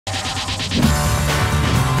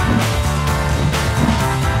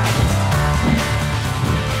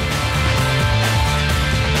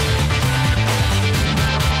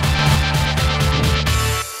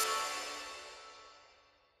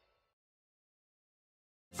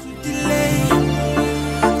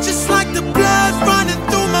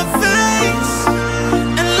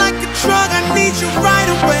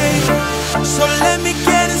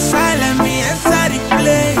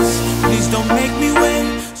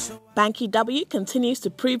Banky W continues to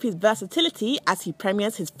prove his versatility as he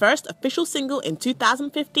premieres his first official single in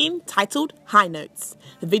 2015 titled High Notes.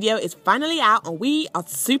 The video is finally out and we are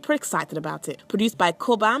super excited about it. Produced by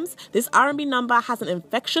Corbams, this R&B number has an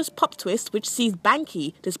infectious pop twist which sees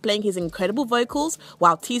Banky displaying his incredible vocals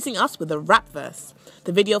while teasing us with a rap verse.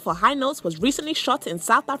 The video for High Notes was recently shot in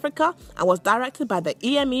South Africa and was directed by the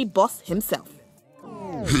EME boss himself.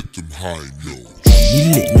 Hit them high notes.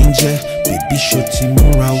 Ilé níjẹ́ bèbí ṣó ti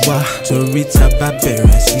múra wá torí tá bá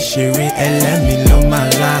bẹ̀rẹ̀ sí ṣeré ẹlẹ́mìí ló máa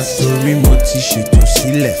lá torí mo ti ṣètò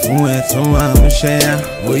sílẹ̀ fún ẹ tó wà ń ṣẹ́yà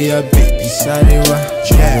bóyá bèbí sáré wá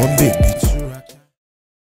jọ̀wọ́ bèbí túra.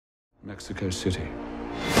 Mexico City.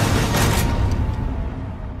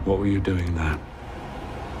 What were you doing there?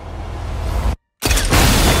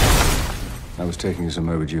 I was taking some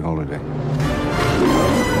overdue holiday.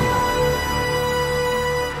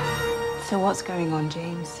 So what's going on,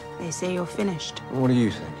 James? They say you're finished. What do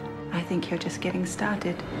you think? I think you're just getting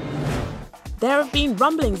started. There have been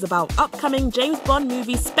rumblings about upcoming James Bond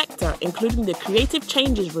movie Spectre, including the creative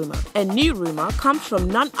changes rumour. A new rumour comes from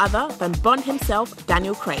none other than Bond himself,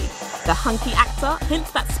 Daniel Craig. The hunky actor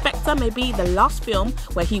hints that Spectre may be the last film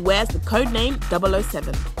where he wears the codename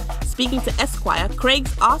 007. Speaking to Esquire,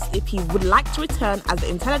 Craig's asked if he would like to return as the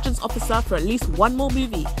intelligence officer for at least one more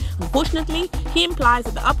movie. Unfortunately, he implies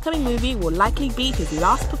that the upcoming movie will likely be his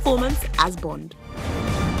last performance as Bond.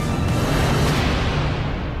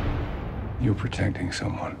 You're protecting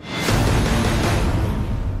someone.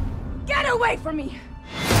 Get away from me!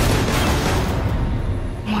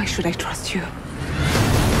 Why should I trust you?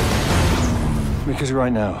 Because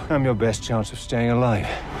right now, I'm your best chance of staying alive.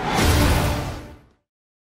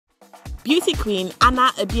 Beauty queen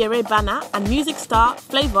Anna Ebierre-Bana and music star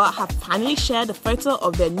Flavour have finally shared a photo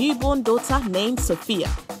of their newborn daughter named Sophia.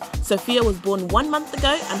 Sophia was born 1 month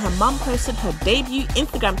ago and her mum posted her debut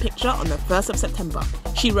Instagram picture on the 1st of September.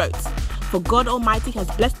 She wrote, "For God Almighty has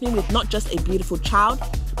blessed me with not just a beautiful child,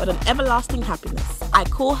 but an everlasting happiness. I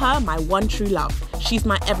call her my one true love. She's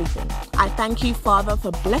my everything. I thank you, Father,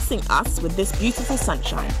 for blessing us with this beautiful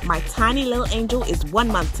sunshine. My tiny little angel is 1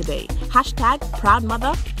 month today. Hashtag proud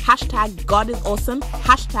mother. Hashtag God is awesome.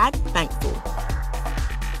 Hashtag thankful."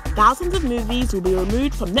 Thousands of movies will be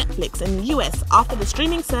removed from Netflix in the US after the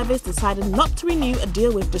streaming service decided not to renew a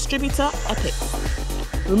deal with distributor Epic.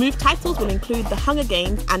 Removed titles will include The Hunger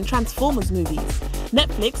Games and Transformers movies.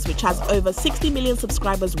 Netflix, which has over 60 million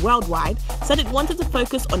subscribers worldwide, said it wanted to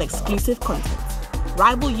focus on exclusive content.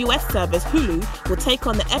 Rival US service Hulu will take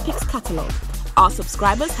on the Epic's catalogue. Our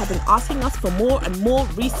subscribers have been asking us for more and more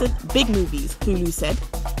recent big movies, Hulu said.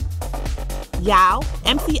 Yao,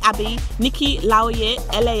 MC Abby, Nikki Laoye,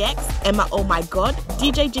 LAX, Emma Oh My God,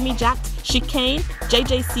 DJ Jimmy Jack, Chicane,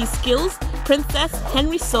 JJC Skills, Princess,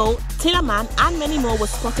 Henry Soul, Tillaman and many more were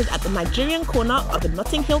spotted at the Nigerian corner of the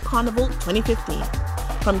Notting Hill Carnival 2015.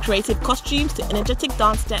 From creative costumes to energetic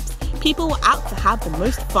dance steps, people were out to have the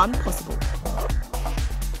most fun possible.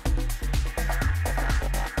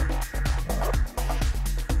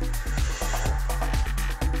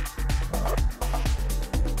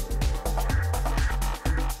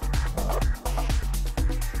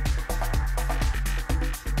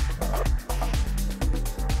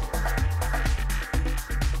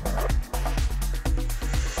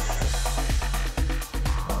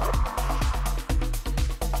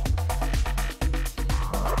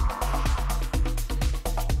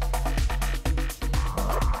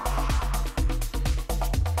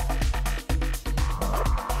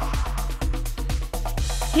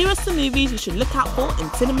 Here are some movies you should look out for in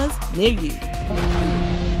cinemas near you.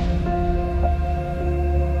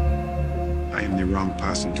 I am the wrong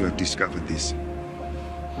person to have discovered this.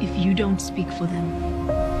 If you don't speak for them,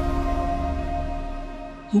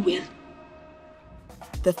 who will?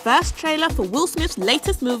 The first trailer for Will Smith's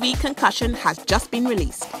latest movie, Concussion, has just been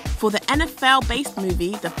released. For the NFL-based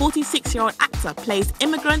movie, the 46-year-old actor plays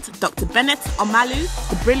immigrant Dr. Bennett Omalu,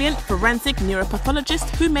 the brilliant forensic neuropathologist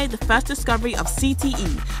who made the first discovery of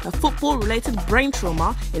CTE, a football-related brain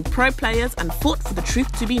trauma in pro players and fought for the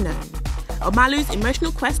truth to be known. Omalu's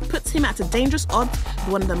emotional quest puts him at a dangerous odds with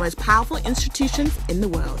one of the most powerful institutions in the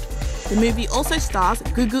world. The movie also stars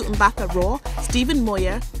Gugu Mbaka Raw, Stephen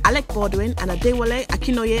Moyer, Alec Baldwin and Adewale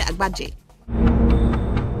Akinoye Agbaje.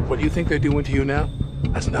 What do you think they're doing to you now?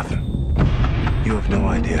 That's nothing. You have no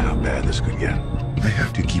idea how bad this could get. I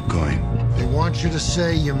have to keep going. They want you to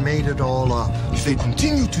say you made it all up. If they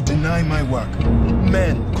continue to deny my work,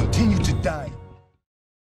 men continue to die.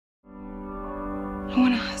 I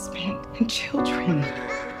want a husband and children.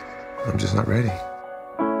 I'm just not ready.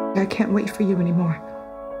 I can't wait for you anymore.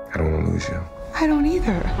 I don't want to lose you. I don't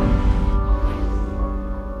either.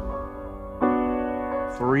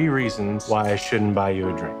 3 reasons why I shouldn't buy you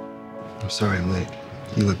a drink. I'm sorry I'm late.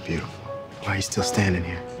 You look beautiful. Why are you still standing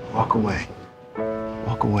here? Walk away.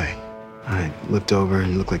 Walk away. I looked over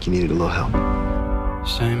and looked like you needed a little help.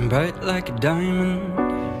 Shine bright like a diamond.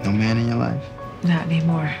 No man in your life? Not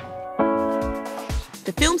anymore.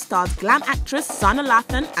 The film stars glam actress Sana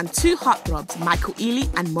Lathan and 2 heartthrobs, Michael Ealy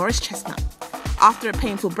and Morris Chestnut. After a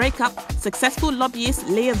painful breakup, successful lobbyist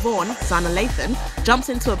Leah Vaughn, Sana Lathan, jumps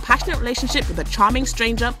into a passionate relationship with a charming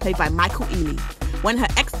stranger played by Michael Ealy. When her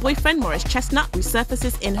ex-boyfriend Morris Chestnut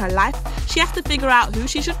resurfaces in her life, she has to figure out who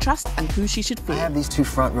she should trust and who she should fear. I have these 2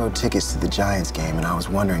 front row tickets to the Giants game, and I was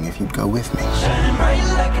wondering if you'd go with me. Shining bright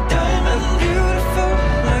like a diamond, beautiful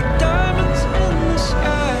like diamonds in the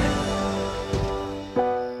sky.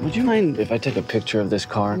 Would you mind if I take a picture of this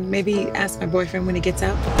car? Maybe ask my boyfriend when he gets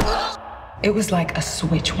out. It was like a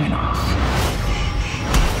switch went off.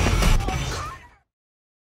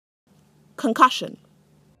 Concussion.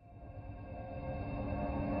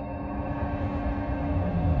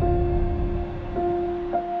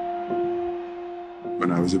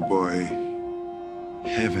 When I was a boy,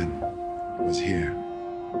 heaven was here,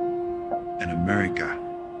 and America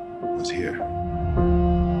was here.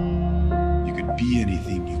 You could be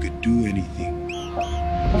anything, you could do anything.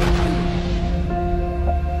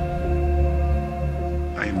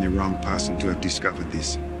 I am the wrong person to have discovered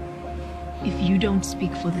this. If you don't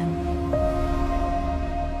speak for them,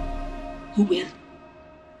 who will?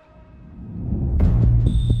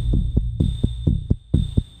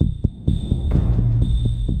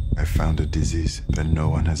 I found a disease that no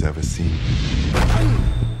one has ever seen.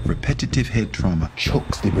 Repetitive head trauma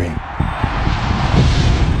chokes the brain.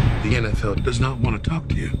 The NFL does not want to talk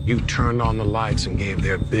to you. You turned on the lights and gave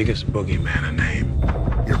their biggest boogeyman a name.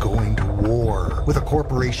 You're going to war with a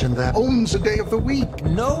corporation that owns a day of the week.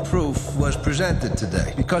 No proof was presented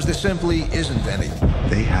today because there simply isn't any.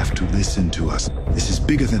 They have to listen to us. This is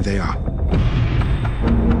bigger than they are.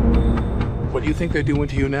 What you think they're doing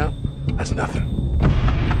to you now? That's nothing.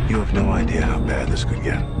 You have no idea how bad this could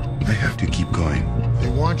get. I have to keep going. They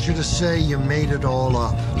want you to say you made it all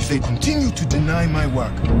up. If they continue to deny my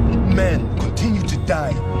work, men continue to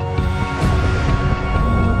die.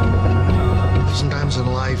 Sometimes in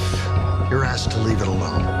life, you're asked to leave it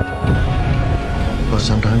alone. But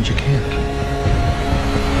sometimes you can't.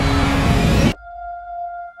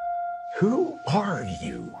 Who are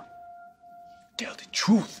you? Tell the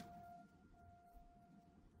truth.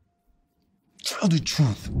 Tell the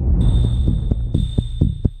truth.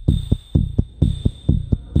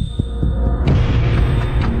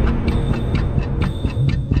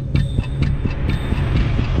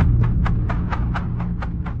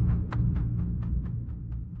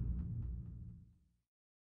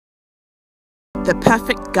 The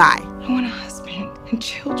perfect guy. I want a husband and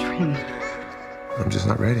children. I'm just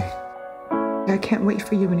not ready. I can't wait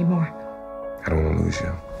for you anymore. I don't want to lose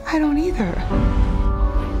you. I don't either.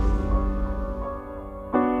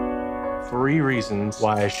 3 reasons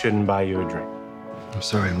why I shouldn't buy you a drink. I'm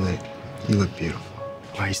sorry I'm late. You look beautiful.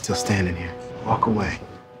 Why are you still standing here? Walk away.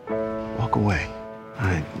 Walk away.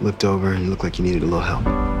 I looked over and looked like you needed a little help.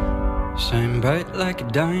 Shine bright like a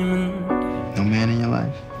diamond. No man in your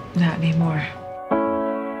life? Not anymore.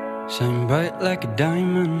 Shine bright like a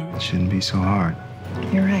diamond. It shouldn't be so hard.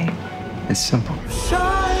 You're right. It's simple.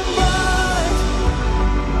 Shine bright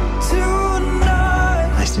tonight.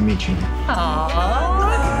 Nice to meet you.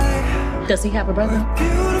 Does he have a brother?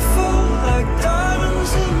 Beautiful like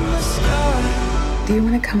diamonds in the sky. Do you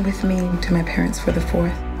want to come with me to my parents for the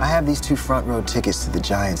 4th? I have these 2 front row tickets to the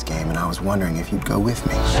Giants game, and I was wondering if you'd go with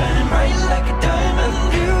me. Shining bright like a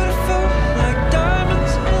diamond, beautiful like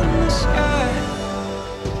diamonds in the sky.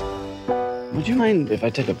 Would you mind if I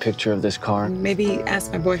take a picture of this car? Maybe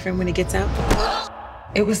ask my boyfriend when he gets out.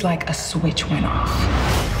 It was like a switch went off.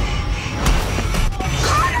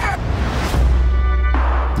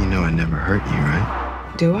 You know I never hurt you,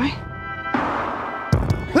 right? Do I?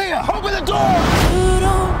 Leah, open the door! You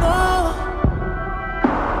don't know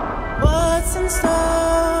what's in store.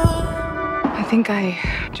 I think I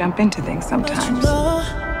jump into things sometimes.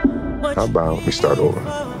 How about we start over?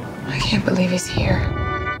 I can't believe he's here.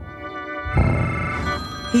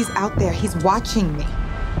 He's out there. He's watching me.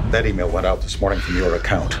 That email went out this morning from your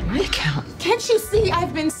account. My account. Can't you see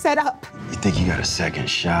I've been set up? You think you got a second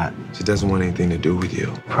shot? She doesn't want anything to do with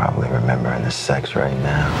you. Probably remembering the sex right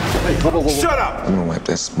now. Hey, whoa. Shut up! I'm gonna wipe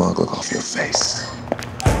that smug look off your face.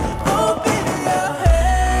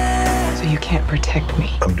 So you can't protect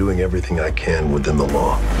me. I'm doing everything I can within the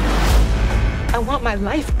law. I want my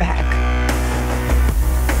life back.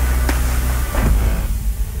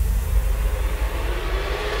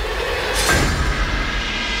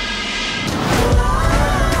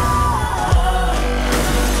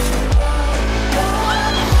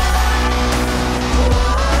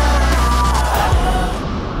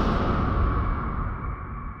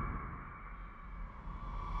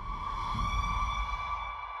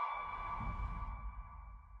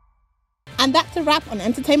 And that's a wrap on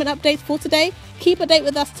entertainment updates for today. Keep a date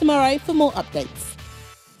with us tomorrow for more updates.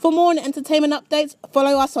 For more on entertainment updates,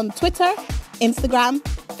 follow us on Twitter, Instagram,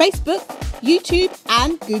 Facebook, YouTube,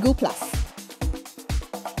 and Google+.